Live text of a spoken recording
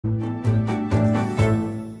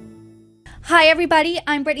Hi, everybody.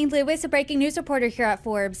 I'm Brittany Lewis, a breaking news reporter here at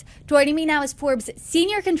Forbes. Joining me now is Forbes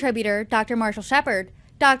senior contributor, Dr. Marshall Shepard.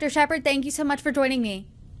 Dr. Shepard, thank you so much for joining me.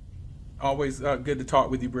 Always good to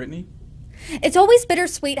talk with you, Brittany. It's always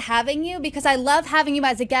bittersweet having you because I love having you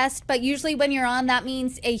as a guest, but usually when you're on, that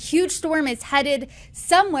means a huge storm is headed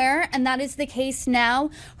somewhere, and that is the case now.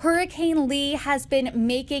 Hurricane Lee has been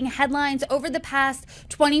making headlines over the past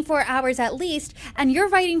 24 hours at least, and you're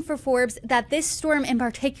writing for Forbes that this storm in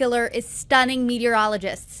particular is stunning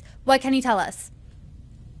meteorologists. What can you tell us?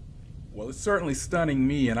 Well, it's certainly stunning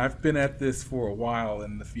me, and I've been at this for a while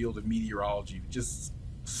in the field of meteorology. Just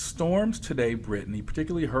storms today, Brittany,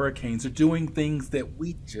 particularly hurricanes, are doing things that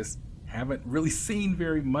we just haven't really seen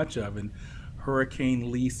very much of, and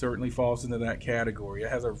Hurricane Lee certainly falls into that category. It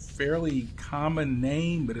has a fairly common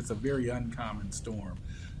name, but it's a very uncommon storm.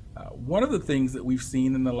 One of the things that we've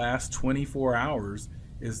seen in the last 24 hours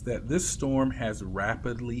is that this storm has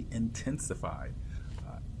rapidly intensified.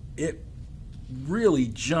 It really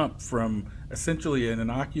jumped from essentially an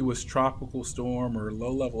innocuous tropical storm or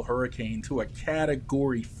low-level hurricane to a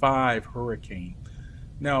Category 5 hurricane.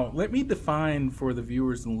 Now, let me define for the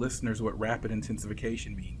viewers and listeners what rapid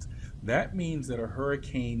intensification means. That means that a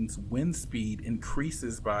hurricane's wind speed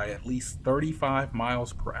increases by at least 35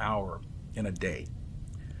 miles per hour in a day.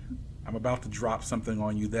 I'm about to drop something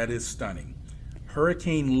on you that is stunning.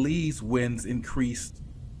 Hurricane Lee's winds increased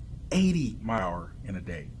 80 miles per hour in a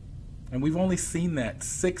day. And we've only seen that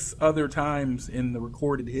 6 other times in the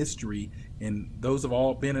recorded history, and those have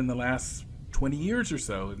all been in the last 20 years or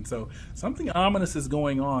so. And so something ominous is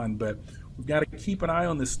going on, but we've got to keep an eye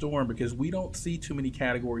on this storm because we don't see too many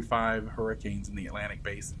Category 5 hurricanes in the Atlantic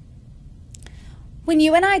Basin. When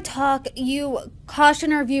you and I talk, you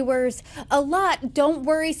caution our viewers a lot. Don't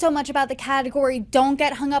worry so much about the category. Don't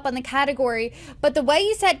get hung up on the category. But the way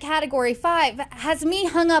you said Category 5 has me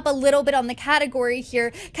hung up a little bit on the category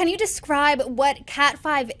here. Can you describe what Cat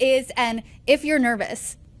 5 is and if you're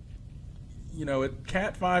nervous? You know, a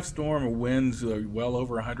Cat 5 storm winds well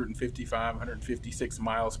over 155, 156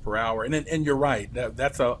 miles per hour. And you're right.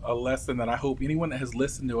 That's a lesson that I hope anyone that has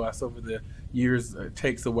listened to us over the years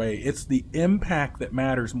takes away. It's the impact that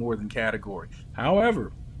matters more than category.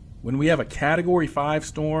 However, when we have a Category 5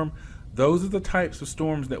 storm, those are the types of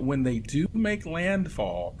storms that when they do make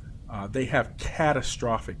landfall, they have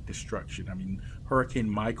catastrophic destruction. I mean, Hurricane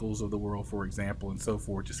Michael's of the world, for example, and so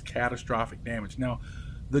forth, just catastrophic damage. Now,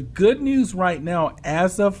 the good news right now,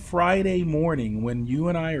 as of Friday morning, when you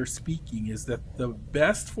and I are speaking, is that the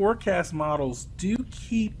best forecast models do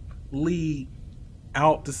keep Lee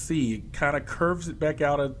out to sea. It kind of curves it back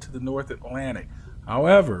out to the North Atlantic.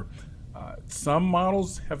 However, some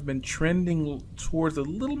models have been trending towards a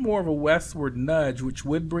little more of a westward nudge, which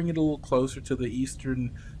would bring it a little closer to the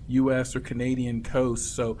eastern U.S. or Canadian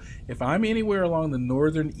coast. So if I'm anywhere along the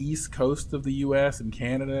northern east coast of the U.S. and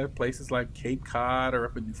Canada, places like Cape Cod or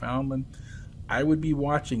up in Newfoundland, I would be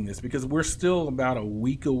watching this because we're still about a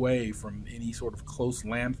week away from any sort of close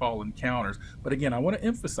landfall encounters. But again, I want to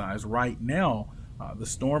emphasize right now, the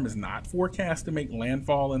storm is not forecast to make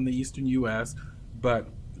landfall in the eastern U.S., but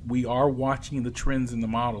we are watching the trends in the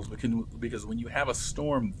models because when you have a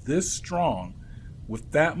storm this strong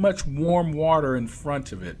with that much warm water in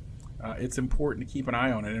front of it, it's important to keep an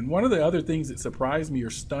eye on it. And one of the other things that surprised me or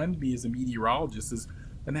stunned me as a meteorologist is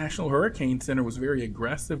the National Hurricane Center was very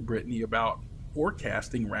aggressive, Brittany, about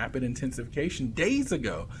forecasting rapid intensification days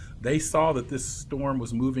ago. They saw that this storm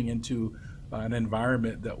was moving into an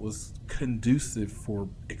environment that was conducive for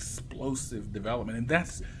explosive development. And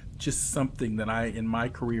that's just something that I, in my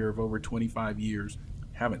career of over 25 years,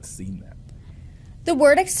 haven't seen that. The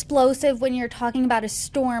word explosive when you're talking about a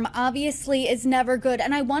storm obviously is never good.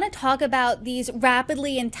 And I want to talk about these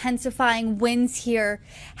rapidly intensifying winds here.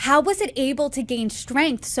 How was it able to gain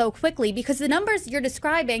strength so quickly? Because the numbers you're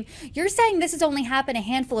describing, you're saying this has only happened a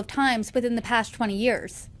handful of times within the past 20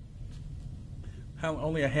 years.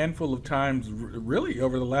 Only a handful of times really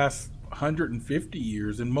over the last 150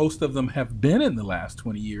 years, and most of them have been in the last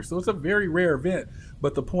 20 years. So it's a very rare event.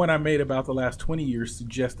 But the point I made about the last 20 years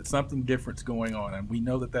suggests that something different's going on. And we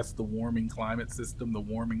know that that's the warming climate system, the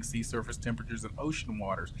warming sea surface temperatures and ocean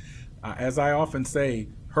waters. As I often say,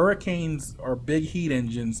 hurricanes are big heat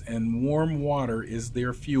engines and warm water is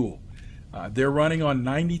their fuel. They're running on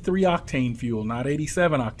 93 octane fuel, not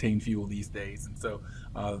 87 octane fuel these days. And so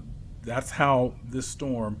that's how this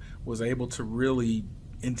storm was able to really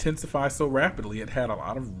intensify so rapidly. It had a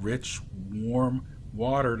lot of rich, warm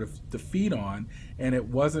water to feed on, and it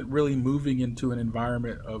wasn't really moving into an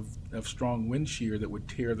environment of strong wind shear that would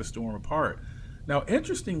tear the storm apart. Now,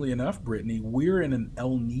 interestingly enough, Brittany, we're in an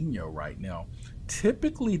El Nino right now.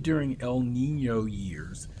 Typically during El Nino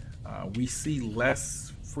years, we see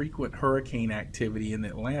less frequent hurricane activity in the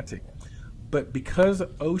Atlantic. But because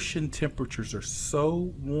ocean temperatures are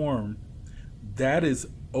so warm, that is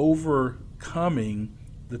overcoming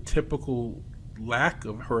the typical lack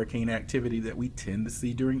of hurricane activity that we tend to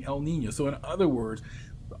see during El Nino. So in other words,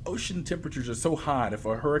 the ocean temperatures are so hot, if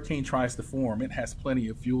a hurricane tries to form, it has plenty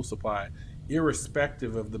of fuel supply,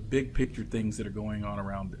 irrespective of the big picture things that are going on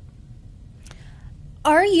around it.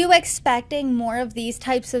 Are you expecting more of these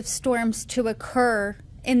types of storms to occur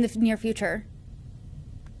in the near future?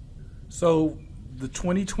 So the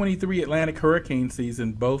 2023 Atlantic hurricane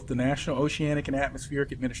season, both the National Oceanic and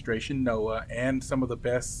Atmospheric Administration, NOAA, and some of the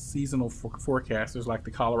best seasonal forecasters like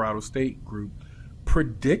the Colorado State Group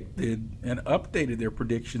predicted and updated their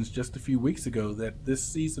predictions just a few weeks ago that this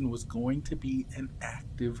season was going to be an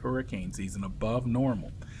active hurricane season above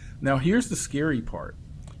normal. Now, here's the scary part.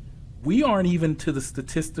 We aren't even to the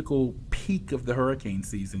statistical peak of the hurricane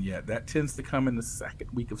season yet. That tends to come in the second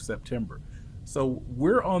week of September. So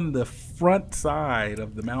we're on the front side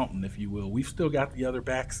of the mountain, if you will. We've still got the other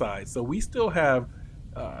backside. So we still have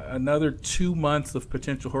another 2 months of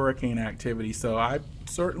potential hurricane activity. So I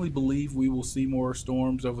certainly believe we will see more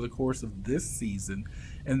storms over the course of this season.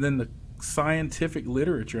 And then the scientific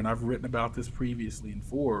literature, and I've written about this previously in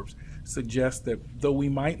Forbes, suggests that though we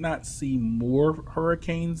might not see more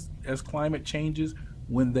hurricanes as climate changes,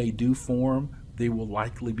 when they do form, they will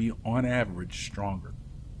likely be on average stronger.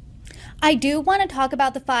 I do want to talk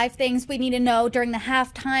about the 5 things we need to know during the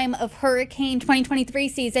halftime of Hurricane 2023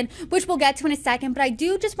 season, which we'll get to in a second, but I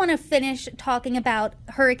do just want to finish talking about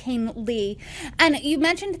Hurricane Lee. And you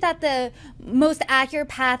mentioned that the most accurate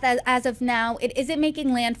path as of now, it isn't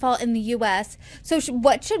making landfall in the U.S. So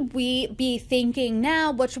what should we be thinking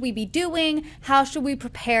now? What should we be doing? How should we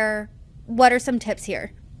prepare? What are some tips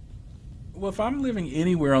here? Well, if I'm living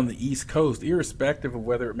anywhere on the East Coast, irrespective of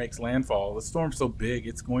whether it makes landfall, the storm's so big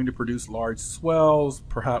it's going to produce large swells,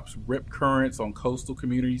 perhaps rip currents on coastal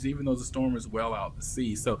communities, even though the storm is well out to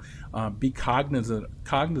sea. So be cognizant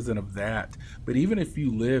of that. But even if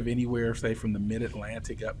you live anywhere, say from the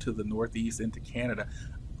mid-Atlantic up to the Northeast into Canada,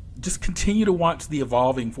 just continue to watch the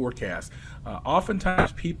evolving forecast.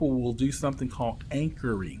 Oftentimes people will do something called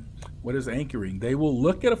anchoring. What is anchoring? They will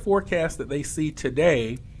look at a forecast that they see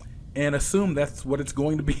today and assume that's what it's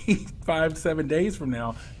going to be 5-7 days from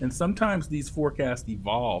now. And sometimes these forecasts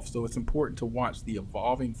evolve. So it's important to watch the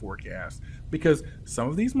evolving forecast, because some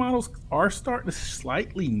of these models are starting to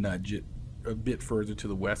slightly nudge it a bit further to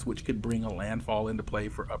the west, which could bring a landfall into play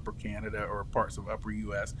for upper Canada or parts of upper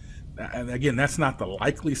US. And again, that's not the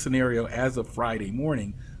likely scenario as of Friday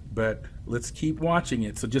morning, but let's keep watching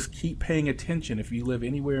it. So just keep paying attention if you live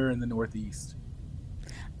anywhere in the Northeast.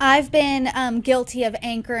 I've been guilty of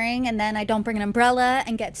anchoring, and then I don't bring an umbrella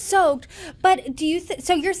and get soaked. But do you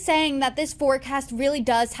so you're saying that this forecast really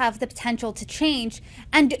does have the potential to change,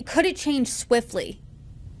 and could it change swiftly?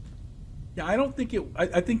 Yeah, I don't think it.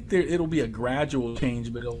 I think it'll be a gradual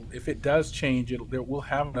change, but if it does change, we'll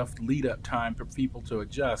have enough lead up time for people to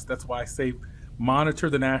adjust. That's why I say monitor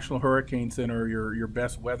the National Hurricane Center, your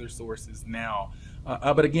best weather sources now.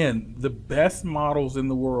 But again, the best models in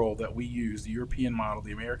the world that we use, the European model,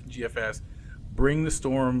 the American GFS, bring the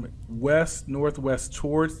storm west, northwest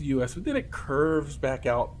towards the U.S., but then it curves back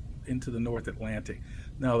out into the North Atlantic.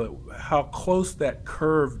 Now, how close that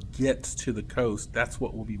curve gets to the coast, that's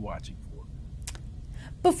what we'll be watching for.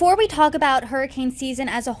 Before we talk about hurricane season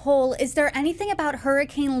as a whole, is there anything about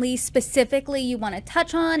Hurricane Lee specifically you want to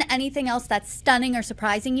touch on? Anything else that's stunning or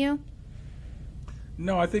surprising you?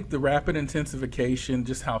 No, I think the rapid intensification,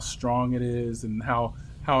 just how strong it is and how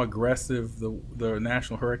aggressive the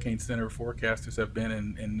National Hurricane Center forecasters have been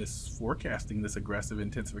in this forecasting this aggressive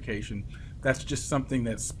intensification. That's just something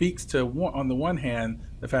that speaks to, on the one hand,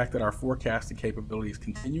 the fact that our forecasting capability is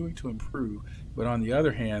continuing to improve, but on the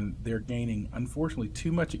other hand, they're gaining, unfortunately,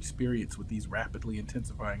 too much experience with these rapidly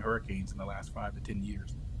intensifying hurricanes in the last 5 to 10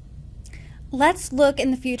 years. Let's look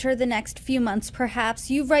in the future, the next few months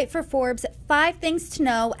perhaps. You write for Forbes 5 things to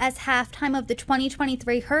know as halftime of the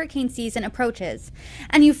 2023 hurricane season approaches.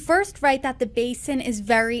 And you first write that the basin is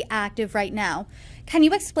very active right now. Can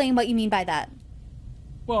you explain what you mean by that?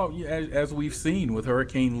 Well, as we've seen with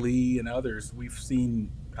Hurricane Lee and others, we've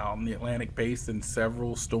seen out in the Atlantic basin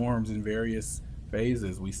several storms in various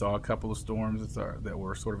phases. We saw a couple of storms that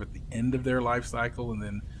were sort of at the end of their life cycle, and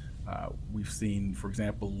then we've seen, for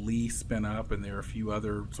example, Lee spin up, and there are a few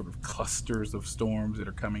other sort of clusters of storms that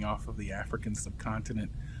are coming off of the African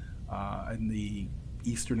subcontinent in the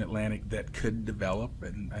eastern Atlantic that could develop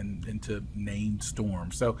and into named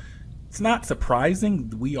storms. So it's not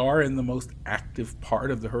surprising. We are in the most active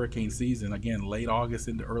part of the hurricane season, again, late August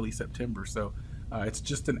into early September. So it's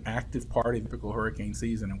just an active part of the typical hurricane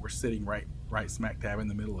season, and we're sitting right smack dab in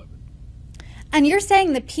the middle of it. And you're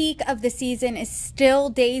saying the peak of the season is still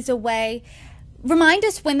days away. Remind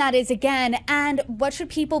us when that is again, and what should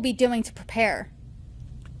people be doing to prepare?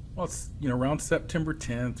 Well, it's around September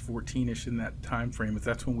 10th, 14ish in that time frame.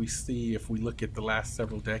 That's when we see, if we look at the last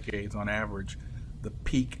several decades on average, the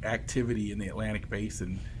peak activity in the Atlantic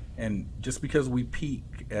basin. And just because we peak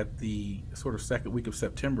at the sort of second week of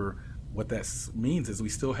September, what that means is we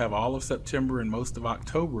still have all of September and most of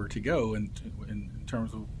October to go in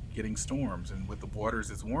terms of getting storms. And with the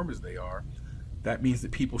waters as warm as they are, that means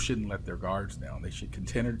that people shouldn't let their guards down. They should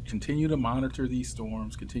continue to monitor these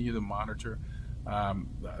storms, continue to monitor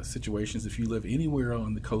situations if you live anywhere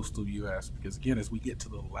on the coastal U.S. Because again, as we get to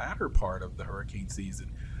the latter part of the hurricane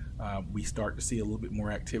season, we start to see a little bit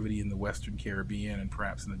more activity in the Western Caribbean and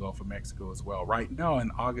perhaps in the Gulf of Mexico as well. Right now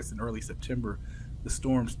in August and early September, the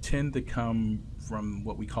storms tend to come from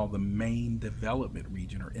what we call the Main Development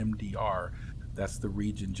Region, or MDR. That's the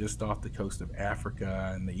region just off the coast of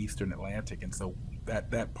Africa and the Eastern Atlantic. And so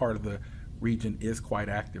that part of the region is quite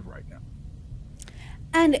active right now.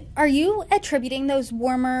 And are you attributing those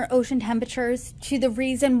warmer ocean temperatures to the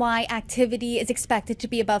reason why activity is expected to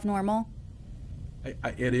be above normal?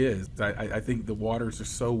 It is. I think the waters are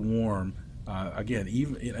so warm. Again,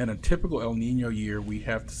 even in a typical El Nino year, we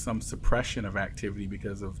have some suppression of activity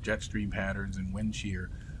because of jet stream patterns and wind shear.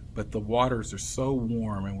 But the waters are so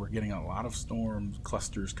warm, and we're getting a lot of storm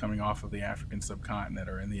clusters coming off of the African subcontinent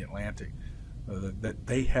or in the Atlantic, that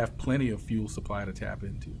they have plenty of fuel supply to tap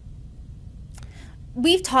into.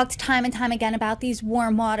 We've talked time and time again about these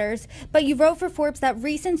warm waters, but you wrote for Forbes that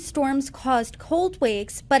recent storms caused cold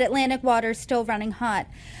wakes, but Atlantic waters still running hot.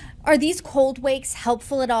 Are these cold wakes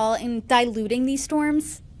helpful at all in diluting these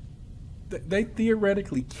storms? They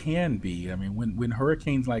theoretically can be. I mean, when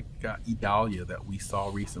hurricanes like Idalia that we saw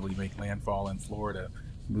recently make landfall in Florida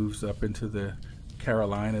moves up into the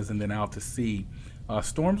Carolinas and then out to sea,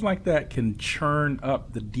 storms like that can churn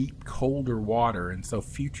up the deep, colder water, and so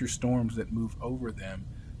future storms that move over them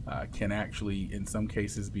can actually, in some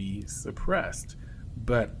cases, be suppressed.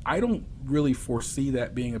 But I don't really foresee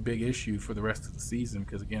that being a big issue for the rest of the season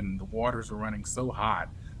because, again, the waters are running so hot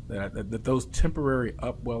that those temporary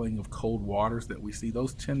upwelling of cold waters that we see,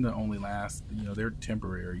 those tend to only last, they're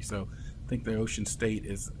temporary. So I think the ocean state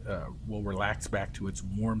will relax back to its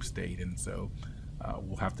warm state, and so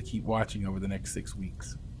we'll have to keep watching over the next 6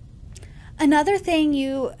 weeks. Another thing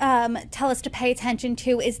you tell us to pay attention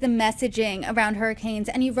to is the messaging around hurricanes,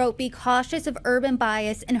 and you wrote, "Be cautious of urban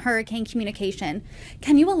bias in hurricane communication."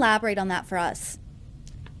 Can you elaborate on that for us?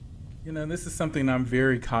 This is something I'm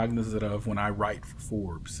very cognizant of when I write for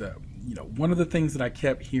Forbes. One of the things that I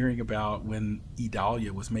kept hearing about when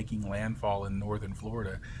Idalia was making landfall in northern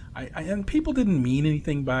Florida, and people didn't mean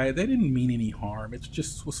anything by it. They didn't mean any harm. It's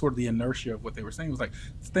just sort of the inertia of what they were saying. It was like,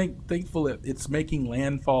 thankful that it's making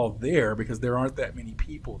landfall there because there aren't that many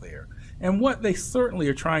people there. And what they certainly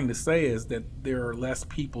are trying to say is that there are less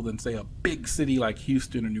people than, say, a big city like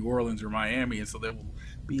Houston or New Orleans or Miami, and so there will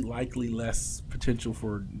be likely less potential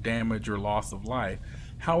for damage or loss of life.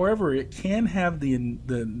 However, it can have the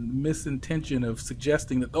misintention of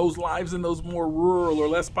suggesting that those lives in those more rural or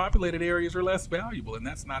less populated areas are less valuable, and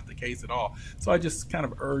that's not the case at all. So I just kind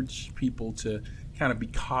of urge people to kind of be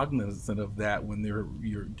cognizant of that when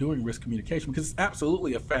you're doing risk communication, because it's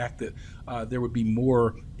absolutely a fact that there would be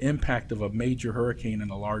more impact of a major hurricane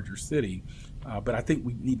in a larger city. But I think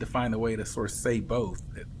we need to find a way to sort of say both,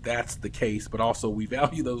 that that's the case, but also we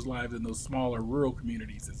value those lives in those smaller rural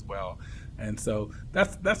communities as well. And so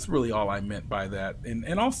that's really all I meant by that.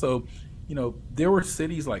 And also, there were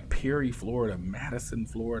cities like Perry, Florida, Madison,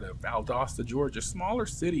 Florida, Valdosta, Georgia, smaller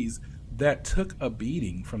cities that took a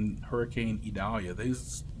beating from Hurricane Idalia.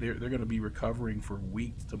 They're going to be recovering for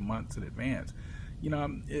weeks to months in advance.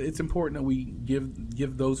 It's important that we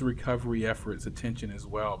give those recovery efforts attention as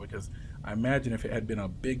well, because I imagine if it had been a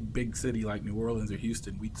big city like New Orleans or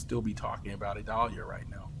Houston, we'd still be talking about Idalia right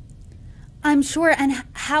now. I'm sure. And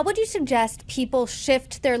how would you suggest people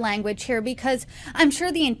shift their language here? Because I'm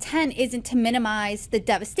sure the intent isn't to minimize the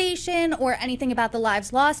devastation or anything about the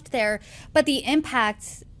lives lost there, but the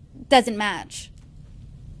impact doesn't match.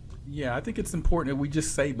 Yeah, I think it's important that we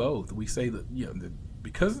just say both. We say that,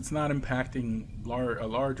 because it's not impacting a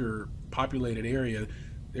larger populated area,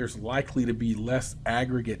 there's likely to be less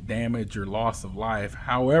aggregate damage or loss of life.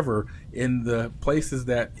 However, in the places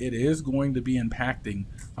that it is going to be impacting,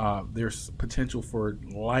 there's potential for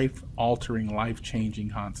life-altering, life-changing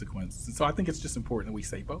consequences. And so I think it's just important that we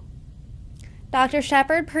say both. Dr.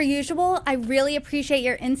 Shepard, per usual, I really appreciate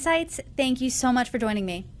your insights. Thank you so much for joining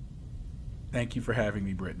me. Thank you for having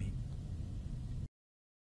me, Brittany.